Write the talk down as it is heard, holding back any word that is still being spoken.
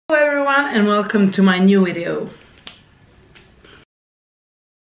everyone and welcome to my new video.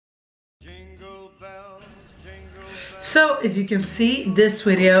 So as you can see, this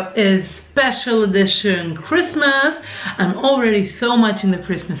video is special edition Christmas. I'm already so much in the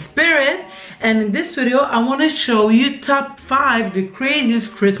Christmas spirit, and in this video I want to show you top 5 the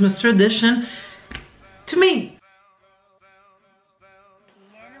craziest Christmas tradition to me.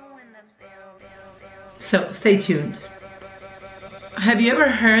 So stay tuned. Have you ever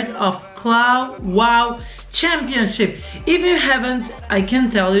heard of Cau-wau championship? If you haven't, I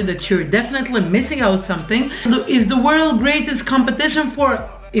can tell you that you're definitely missing out something. It's the world's greatest competition for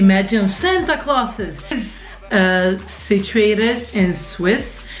Imagine Santa Clauses. It's situated in Swiss,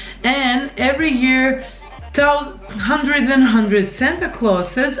 and every year hundreds Santa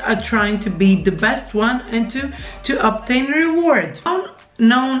Clauses are trying to be the best one and to obtain reward.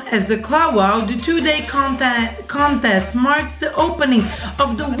 Known as the Cau-wau, the 2-day contest marks the opening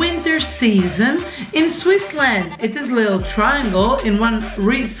of the winter season in Switzerland. It is a little triangle in one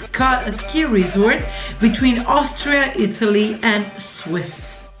ski resort between Austria, Italy and Swiss.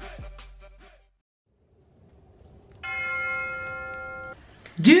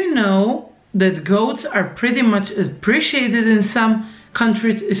 Do you know that goats are pretty much appreciated in some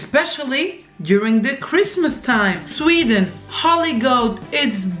countries, especially during the Christmas time? Sweden, holy goat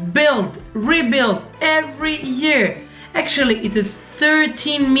is rebuilt every year. Actually, it is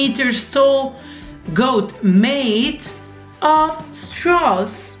 13 meters tall goat made of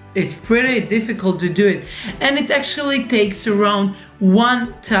straws. It's pretty difficult to do it, and it actually takes around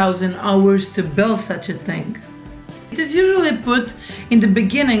 1,000 hours to build such a thing. It is usually put in the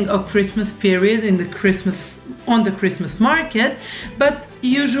beginning of Christmas period on the Christmas market, but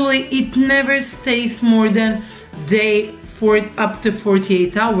usually it never stays more than up to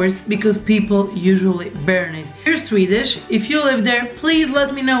 48 hours because people usually burn it. If you're Swedish, if you live there, please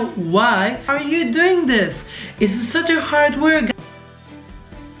let me know why are you doing this? It's such a hard work.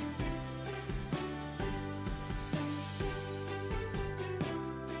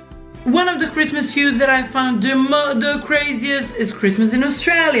 One of the Christmas foods that I found the craziest is Christmas in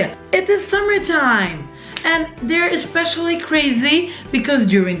Australia. It is summertime, and they're especially crazy because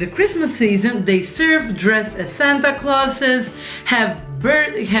during the Christmas season they serve dressed as Santa Clauses, have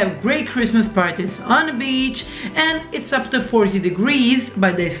great Christmas parties on the beach, and it's up to 40 degrees,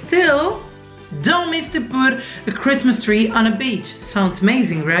 but they still don't miss to put a Christmas tree on a beach. Sounds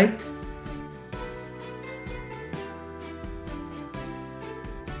amazing, right?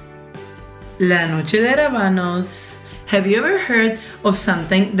 La Noche de Rabanos. Have you ever heard of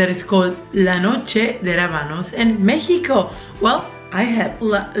something that is called La Noche de Rabanos in Mexico? Well, I have.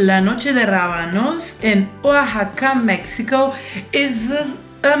 La Noche de Rabanos in Oaxaca, Mexico is this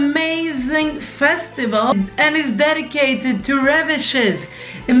amazing festival and is dedicated to radishes.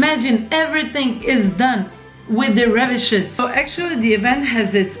 Imagine everything is done with the radishes. So actually the event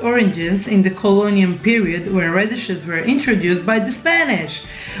has its origins in the colonial period when radishes were introduced by the Spanish.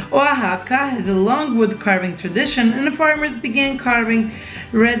 Oaxaca has a long wood carving tradition, and the farmers began carving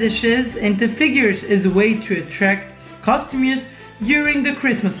radishes into figures as a way to attract customers during the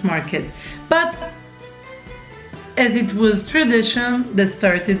Christmas market. But as it was tradition that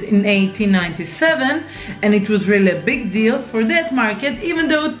started in 1897, and it was really a big deal for that market, even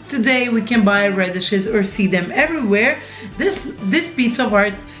though today we can buy radishes or see them everywhere, this piece of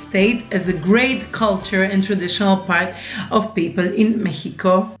art stayed as a great culture and traditional part of people in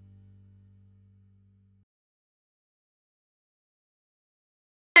Mexico.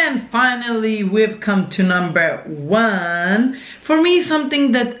 And finally, we've come to number 1. For me,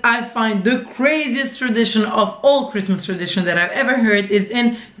 something that I find the craziest tradition of all Christmas tradition that I've ever heard is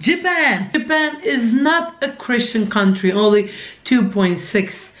in Japan. Japan is not a Christian country. Only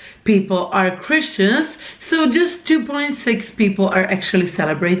 2.6 people are Christians, so just 2.6 people are actually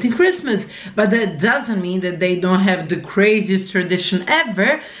celebrating Christmas. But that doesn't mean that they don't have the craziest tradition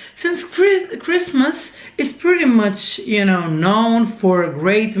ever, since Christmas is pretty much, you know, known for a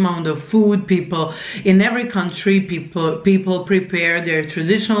great amount of food. People in every country, people prepare their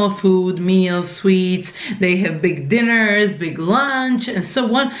traditional food, meals, sweets. They have big dinners, big lunch, and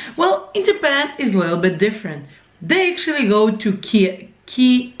so on. Well, in Japan it's a little bit different. They actually go to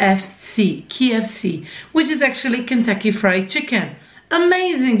KFC, which is actually Kentucky Fried Chicken.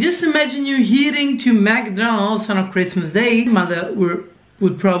 Amazing! Just imagine you heading to McDonald's on a Christmas day. Mother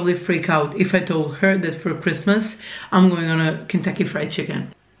would probably freak out if I told her that for Christmas I'm going on a Kentucky Fried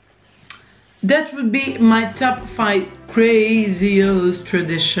Chicken. That would be my top 5 craziest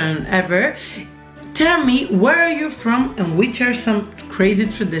tradition ever. Tell me, where are you from and which are some crazy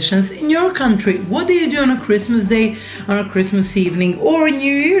traditions in your country? What do you do on a Christmas day, on a Christmas evening, or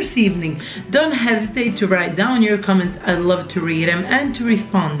New Year's evening? Don't hesitate to write down your comments. I love to read them and to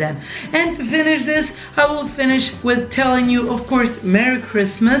respond them. And to finish this, I will finish with telling you, of course, Merry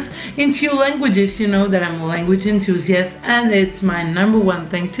Christmas in few languages. You know that I'm a language enthusiast and it's my #1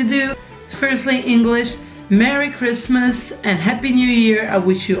 thing to do. Firstly, English. Merry Christmas and Happy New Year. I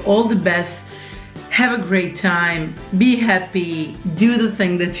wish you all the best. Have a great time, be happy, do the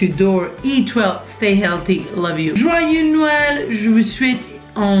thing that you do, eat well, stay healthy, love you. Joyeux Noël, je vous souhaite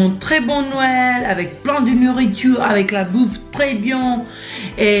un très bon Noël avec plein de nourriture, avec la bouffe très bien.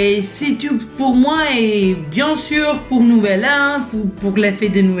 Et c'est tout pour moi et bien sûr pour Nouvel An, pour les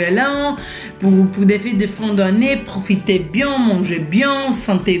fêtes de Nouvel An, pour des fêtes de fin d'année, profitez bien, mangez bien,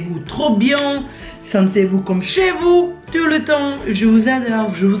 sentez-vous trop bien. Sentez-vous comme chez vous tout le temps. Je vous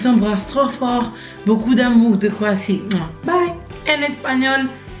adore, je vous embrasse trop fort. Beaucoup d'amour de Croatie. Bye. En español,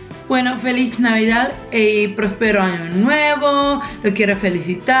 bueno, feliz Navidad y próspero año nuevo. Lo quiero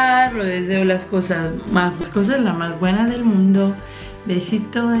felicitar, lo deseo las cosas la más buena del mundo.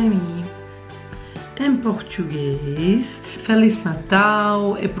 Besito de mim. Em português, Feliz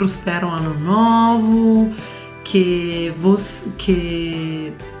Natal e próspero ano novo. Que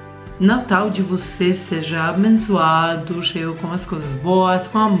Natal de você seja abençoado, cheio com as coisas boas,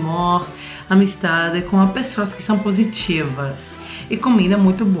 com amor, amistade, com as pessoas que são positivas e comida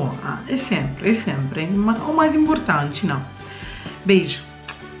muito boa. É sempre o mais importante, não? Beijo!